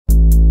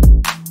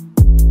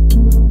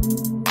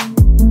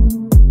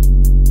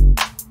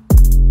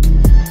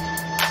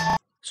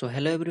So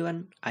hello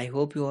everyone, I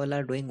hope you all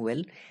are doing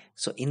well.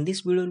 So in this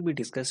video we'll be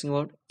discussing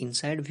about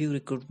InsideView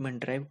Recruitment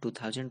Drive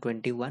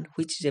 2021,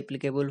 which is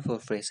applicable for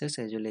freshers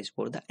as well as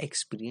for the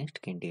experienced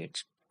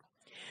candidates.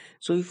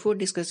 So before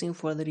discussing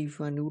further, if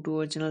you are new to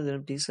our channel,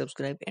 then please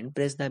subscribe and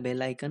press the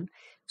bell icon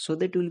so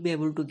that you will be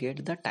able to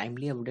get the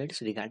timely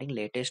updates regarding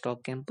latest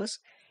off campus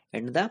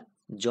and the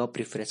job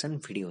preparation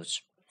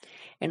videos.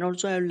 And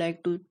also I would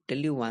like to tell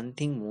you one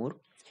thing more.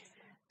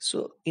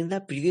 So in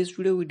the previous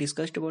video, we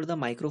discussed about the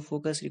micro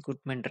focus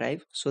recruitment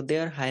drive. So they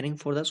are hiring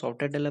for the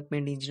software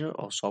development engineer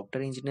or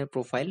software engineer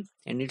profile,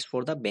 and it's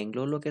for the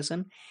Bangalore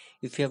location.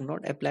 If you have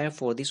not applied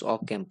for this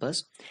off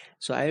campus,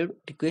 so I would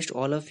request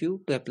all of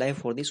you to apply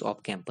for this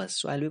off campus.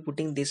 So I'll be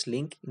putting this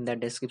link in the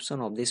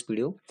description of this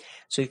video.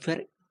 So if you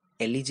are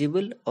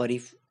eligible or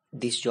if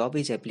this job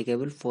is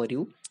applicable for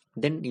you,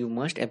 then you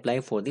must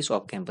apply for this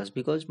off campus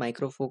because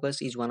micro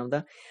focus is one of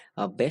the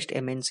best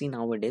MNC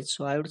nowadays.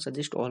 So I would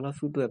suggest all of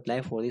you to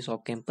apply for this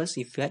off campus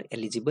if you are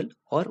eligible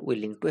or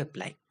willing to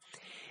apply.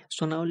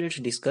 So now let's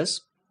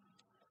discuss.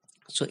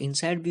 So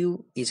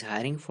InsideView is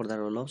hiring for the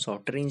role of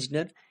software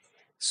engineer.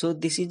 So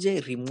this is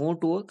a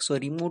remote work. So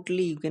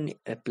remotely you can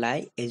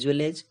apply as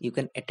well as you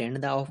can attend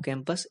the off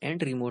campus and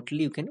remotely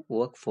you can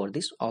work for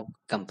this off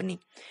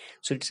company.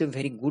 So it's a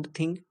very good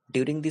thing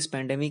during this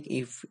pandemic.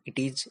 If it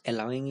is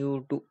allowing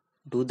you to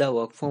do the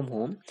work from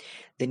home,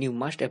 then you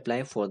must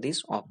apply for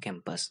this off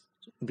campus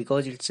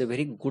because it's a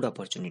very good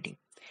opportunity.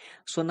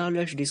 So now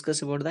let's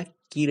discuss about the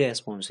key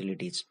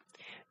responsibilities.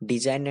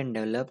 Design and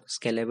develop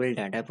scalable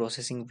data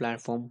processing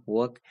platform,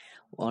 work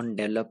on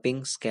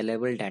developing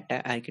scalable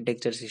data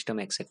architecture system,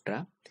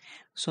 etc.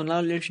 So now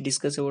let's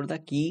discuss about the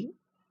key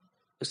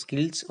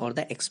skills or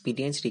the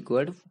experience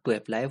required to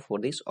apply for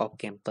this off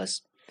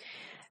campus.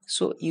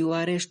 So you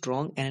are a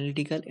strong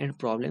analytical and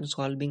problem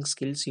solving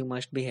skills you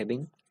must be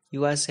having.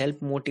 You are self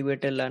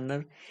motivated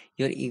learner.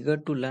 You are eager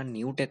to learn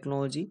new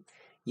technology.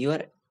 You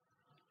are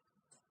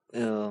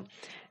uh,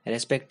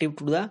 respective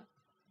to the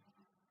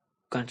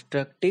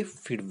constructive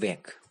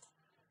feedback,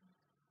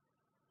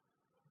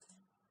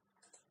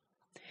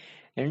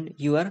 and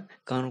you are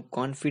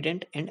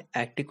confident and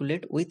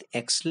articulate with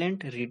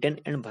excellent written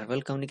and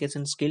verbal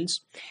communication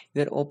skills.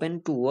 You are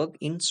open to work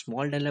in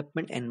small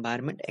development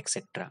environment,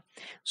 etc.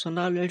 So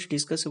now let's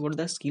discuss about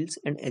the skills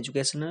and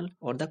educational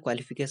or the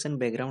qualification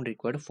background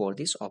required for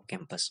this off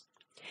campus.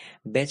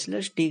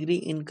 Bachelor's degree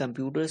in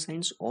computer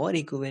science or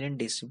equivalent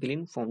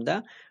discipline from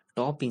the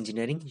top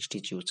engineering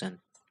institution.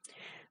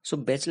 So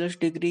bachelor's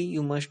degree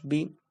you must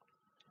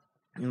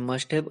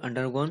have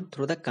undergone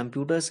through the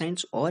computer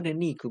science or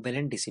any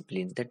equivalent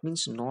discipline. That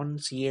means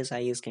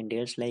non-CSIS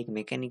candidates like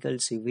mechanical,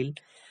 civil,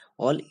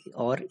 all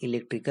or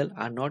electrical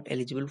are not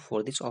eligible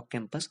for this off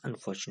campus,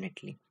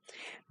 unfortunately.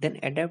 Then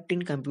adapt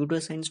in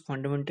computer science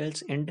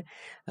fundamentals and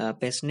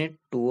passionate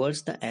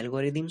towards the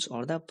algorithms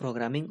or the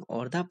programming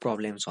or the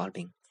problem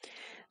solving.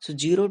 So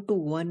 0 to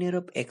 1 year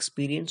of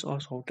experience or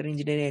software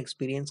engineering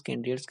experience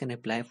candidates can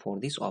apply for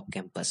this off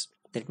campus.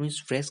 That means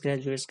fresh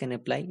graduates can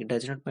apply. It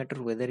does not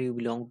matter whether you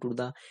belong to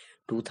the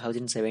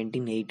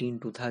 2017, 18,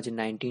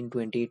 2019,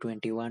 20,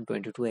 21,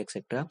 22,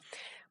 etc.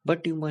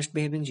 But you must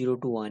be having 0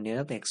 to 1 year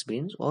of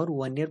experience or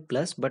 1 year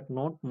plus, but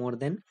not more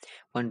than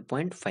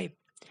 1.5.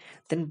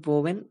 Then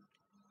proven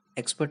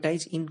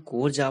expertise in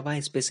core Java,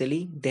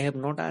 especially they have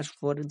not asked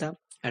for the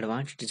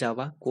advanced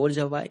Java. Core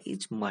Java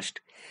is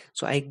must.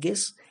 So I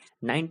guess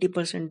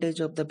 90%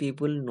 of the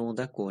people know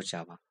the core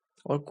Java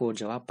or core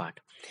Java part.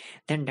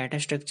 Then data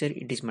structure,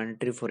 it is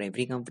mandatory for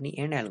every company,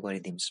 and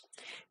algorithms.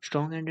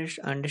 Strong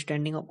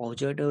understanding of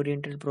object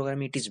oriented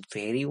programming, it is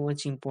very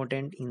much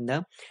important in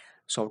the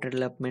software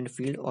development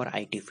field or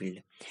IT field.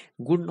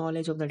 Good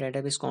knowledge of the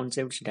database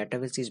concepts.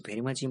 Database is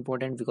very much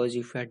important because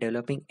if you are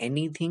developing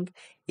anything,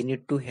 you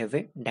need to have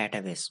a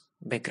database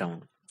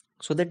background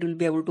so that you will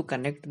be able to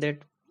connect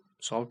that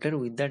software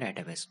with the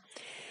database.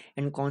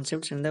 And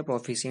concepts and the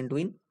proficient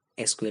in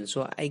SQL.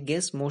 So I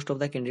guess most of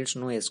the candidates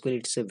know SQL.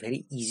 It's a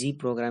very easy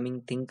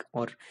programming thing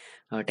or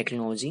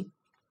technology.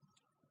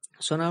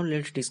 So now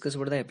let's discuss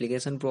about the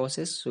application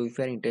process. So if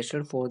you are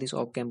interested for this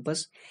off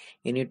campus,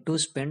 you need to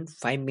spend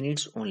 5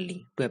 minutes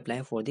only to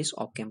apply for this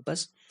off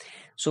campus.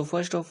 So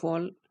first of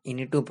all, you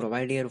need to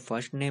provide your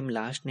first name,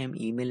 last name,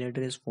 email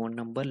address, phone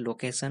number,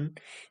 location,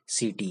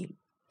 city.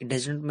 It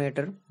doesn't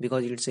matter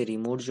because it's a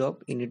remote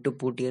job. You need to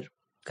put your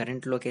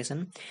current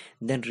location,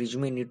 then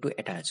resume you need to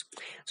attach.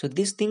 So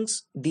these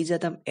things are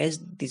the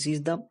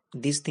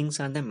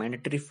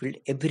mandatory field.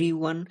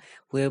 Everyone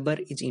whoever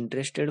is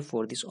interested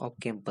for this off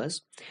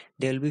campus,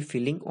 they will be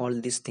filling all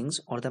these things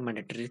or the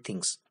mandatory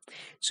things.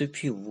 So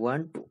if you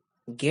want to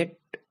get,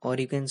 or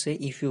you can say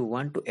if you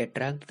want to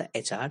attract the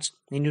HRs,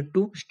 you need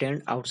to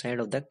stand outside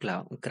of the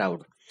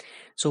crowd.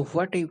 So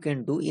what you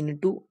can do, you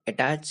need to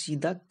attach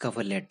the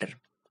cover letter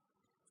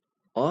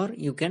or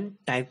you can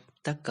type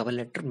the cover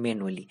letter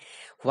manually.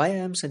 Why I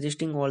am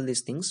suggesting all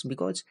these things?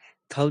 Because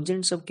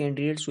thousands of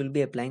candidates will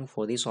be applying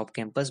for this off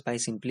campus by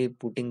simply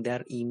putting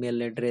their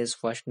email address,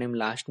 first name,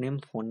 last name,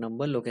 phone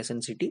number,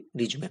 location, city,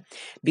 resume,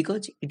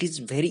 because it is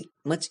very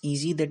much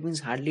easy. That means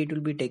hardly it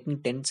will be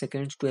taking 10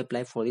 seconds to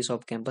apply for this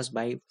off campus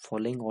by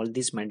following all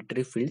these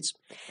mandatory fields.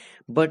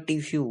 But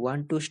if you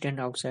want to stand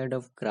outside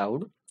of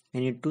crowd, you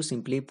need to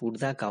simply put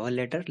the cover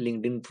letter,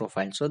 LinkedIn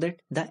profile, so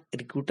that the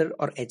recruiter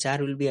or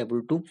HR will be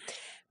able to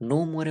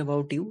know more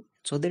about you,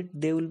 so that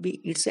they will be,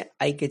 it's a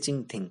eye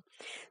catching thing.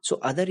 So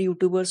other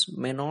YouTubers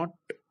may not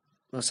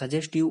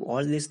suggest you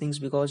all these things,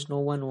 because no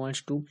one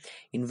wants to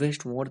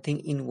invest more time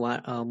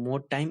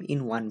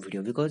in one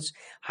video, because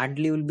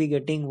hardly will be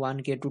getting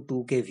 1k to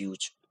 2k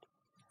views,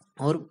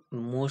 or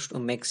most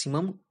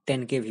maximum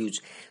 10k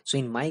views. So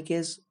in my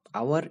case,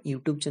 our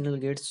YouTube channel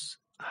gets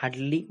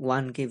hardly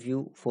 1k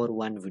view for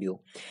one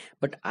video,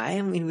 but I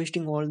am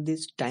investing all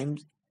this time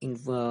in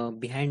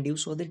behind you,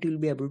 so that you will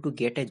be able to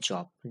get a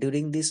job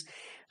during this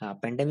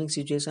pandemic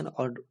situation,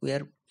 or we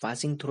are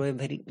passing through a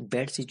very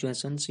bad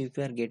situation. So if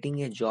you are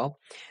getting a job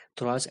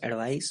through us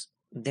advice,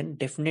 then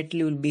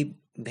definitely will be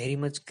very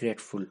much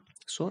grateful.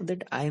 So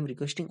that I am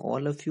requesting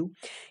all of you,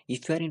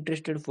 if you are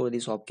interested for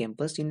this off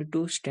campus, you need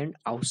to stand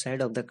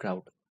outside of the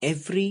crowd.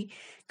 Every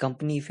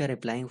company, if you are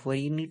applying for,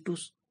 you need to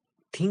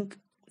think,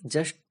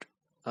 just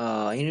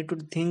you need to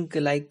think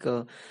like,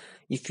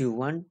 if you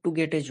want to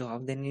get a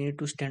job, then you need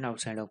to stand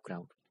outside of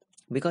crowd,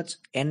 because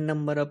n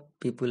number of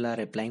people are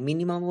applying,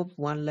 minimum of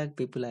 1 lakh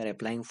people are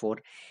applying for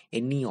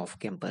any off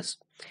campus.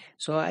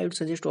 So I would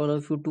suggest all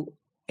of you to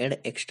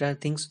add extra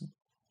things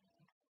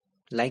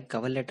like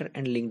cover letter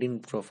and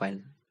LinkedIn profile.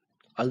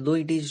 Although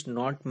it is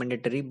not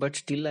mandatory, but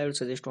still I would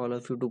suggest all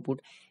of you to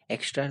put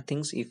extra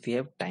things if you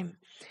have time.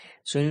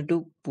 So you need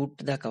to put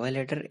the cover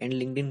letter and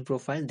LinkedIn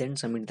profile, then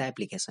submit the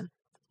application.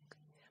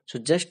 So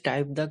just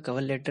type the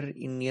cover letter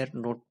in your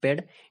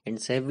notepad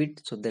and save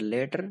it. So the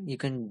later you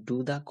can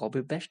do the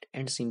copy paste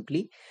and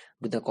simply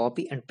do the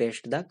copy and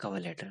paste the cover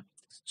letter,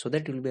 so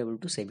that you will be able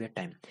to save your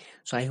time.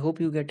 So I hope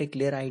you get a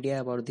clear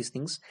idea about these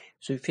things.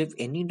 So if you have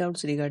any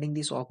doubts regarding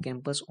this off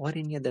campus or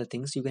any other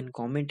things, you can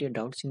comment your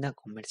doubts in the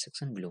comment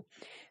section below,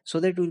 so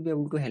that we will be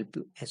able to help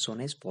you as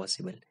soon as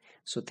possible.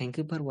 So thank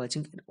you for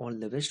watching, and all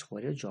the best for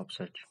your job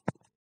search.